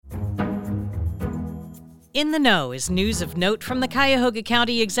In the Know is news of note from the Cuyahoga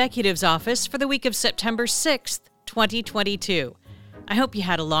County Executive's Office for the week of September 6th, 2022. I hope you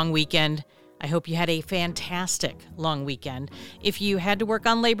had a long weekend. I hope you had a fantastic long weekend. If you had to work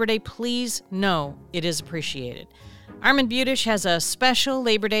on Labor Day, please know it is appreciated. Armin Budish has a special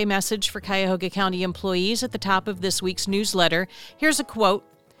Labor Day message for Cuyahoga County employees at the top of this week's newsletter. Here's a quote.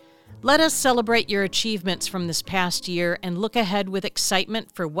 Let us celebrate your achievements from this past year and look ahead with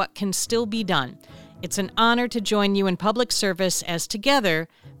excitement for what can still be done. It's an honor to join you in public service as together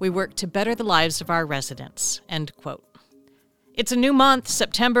we work to better the lives of our residents. End quote. It's a new month.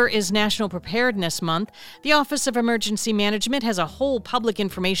 September is National Preparedness Month. The Office of Emergency Management has a whole public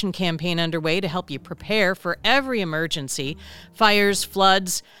information campaign underway to help you prepare for every emergency. Fires,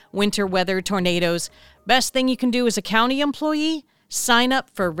 floods, winter weather, tornadoes. Best thing you can do as a county employee? Sign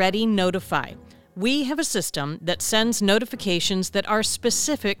up for Ready Notify. We have a system that sends notifications that are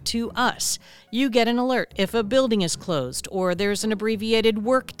specific to us. You get an alert if a building is closed or there's an abbreviated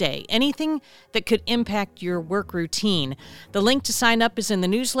work day, anything that could impact your work routine. The link to sign up is in the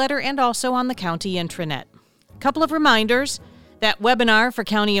newsletter and also on the county intranet. A couple of reminders. That webinar for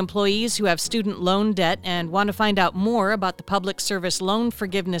county employees who have student loan debt and want to find out more about the Public Service Loan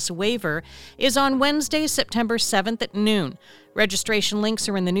Forgiveness Waiver is on Wednesday, September 7th at noon. Registration links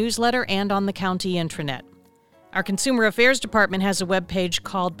are in the newsletter and on the county intranet. Our Consumer Affairs Department has a webpage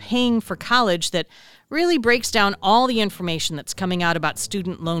called Paying for College that really breaks down all the information that's coming out about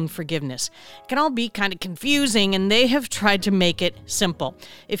student loan forgiveness. It can all be kind of confusing, and they have tried to make it simple.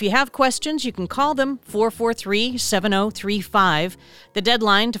 If you have questions, you can call them 443-7035. The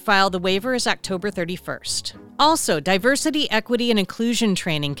deadline to file the waiver is October 31st. Also, diversity, equity, and inclusion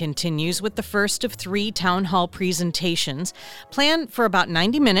training continues with the first of 3 town hall presentations. Planned for about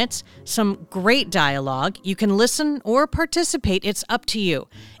 90 minutes, some great dialogue. You can listen or participate. It's up to you.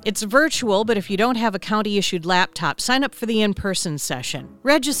 It's virtual, but if you don't have a county-issued laptop, sign up for the in-person session.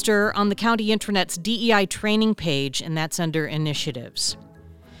 Register on the county intranet's DEI training page, and that's under initiatives.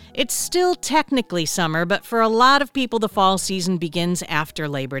 It's still technically summer, but for a lot of people, the fall season begins after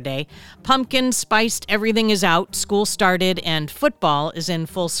Labor Day. Pumpkin spiced everything is out, school started, and football is in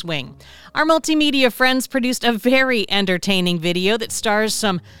full swing. Our multimedia friends produced a very entertaining video that stars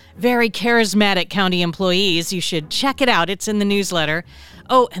some very charismatic county employees. You should check it out. It's in the newsletter.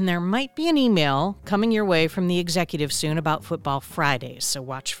 Oh, and there might be an email coming your way from the executive soon about Football Fridays, so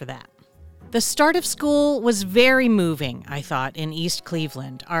watch for that. The start of school was very moving, I thought, in East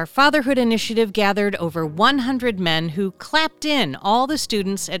Cleveland. Our fatherhood initiative gathered over 100 men who clapped in all the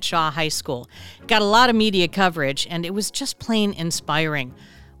students at Shaw High School. Got a lot of media coverage, and it was just plain inspiring.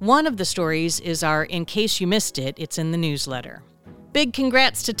 One of the stories is our In Case You Missed It, it's in the newsletter. Big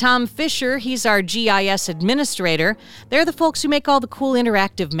congrats to Tom Fisher. He's our GIS administrator. They're the folks who make all the cool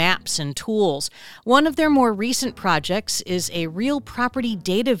interactive maps and tools. One of their more recent projects is a real property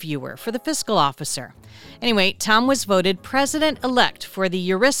data viewer for the fiscal officer. Anyway, Tom was voted president-elect for the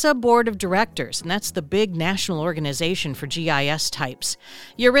ERISA Board of Directors, and that's the big national organization for GIS types.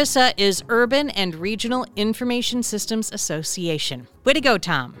 ERISA is Urban and Regional Information Systems Association. Way to go,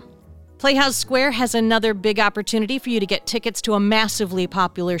 Tom. Playhouse Square has another big opportunity for you to get tickets to a massively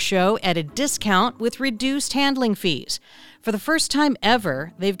popular show at a discount with reduced handling fees. For the first time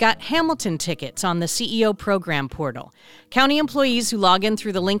ever, they've got Hamilton tickets on the CEO program portal. County employees who log in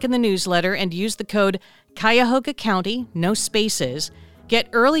through the link in the newsletter and use the code Cuyahoga County, no spaces, get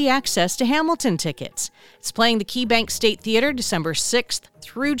early access to Hamilton tickets. It's playing the KeyBank State Theater December 6th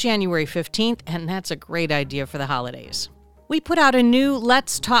through January 15th, and that's a great idea for the holidays. We put out a new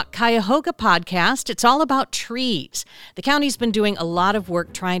Let's Talk Cuyahoga podcast. It's all about trees. The county's been doing a lot of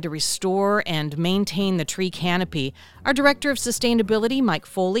work trying to restore and maintain the tree canopy. Our Director of Sustainability, Mike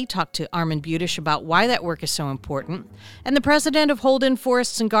Foley, talked to Armin Budish about why that work is so important. And the president of Holden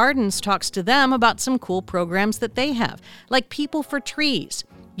Forests and Gardens talks to them about some cool programs that they have, like People for Trees.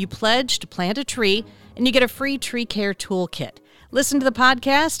 You pledge to plant a tree, and you get a free tree care toolkit. Listen to the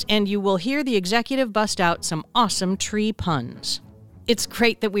podcast, and you will hear the executive bust out some awesome tree puns. It's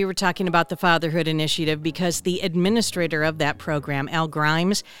great that we were talking about the Fatherhood Initiative because the administrator of that program, Al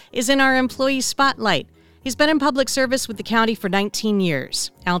Grimes, is in our employee spotlight. He's been in public service with the county for 19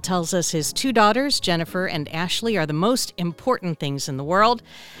 years. Al tells us his 2 daughters, Jennifer and Ashley, are the most important things in the world,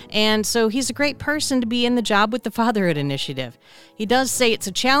 and so he's a great person to be in the job with the Fatherhood Initiative. He does say it's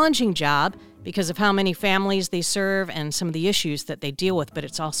a challenging job because of how many families they serve and some of the issues that they deal with, but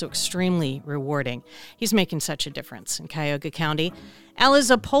it's also extremely rewarding. He's making such a difference in Cuyahoga County. Al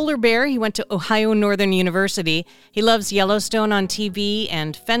is a polar bear. He went to Ohio Northern University. He loves Yellowstone on TV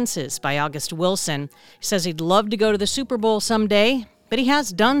and Fences by August Wilson. He says he'd love to go to the Super Bowl someday. But he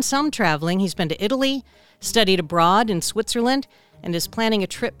has done some traveling. He's been to Italy, studied abroad in Switzerland, and is planning a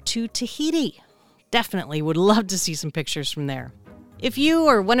trip to Tahiti. Definitely would love to see some pictures from there. If you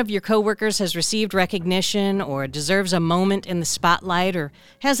or one of your coworkers has received recognition or deserves a moment in the spotlight or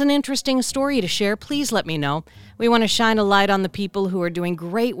has an interesting story to share, please let me know. We want to shine a light on the people who are doing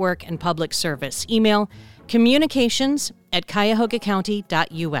great work in public service. Email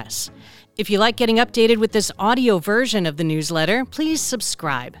communications@cuyahogacounty.us. If you like getting updated with this audio version of the newsletter, please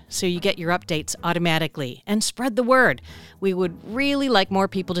subscribe so you get your updates automatically and spread the word. We would really like more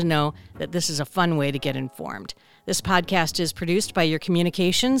people to know that this is a fun way to get informed. This podcast is produced by your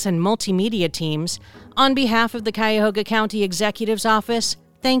communications and multimedia teams. On behalf of the Cuyahoga County Executive's Office,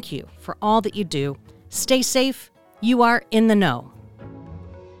 thank you for all that you do. Stay safe. You are in the know.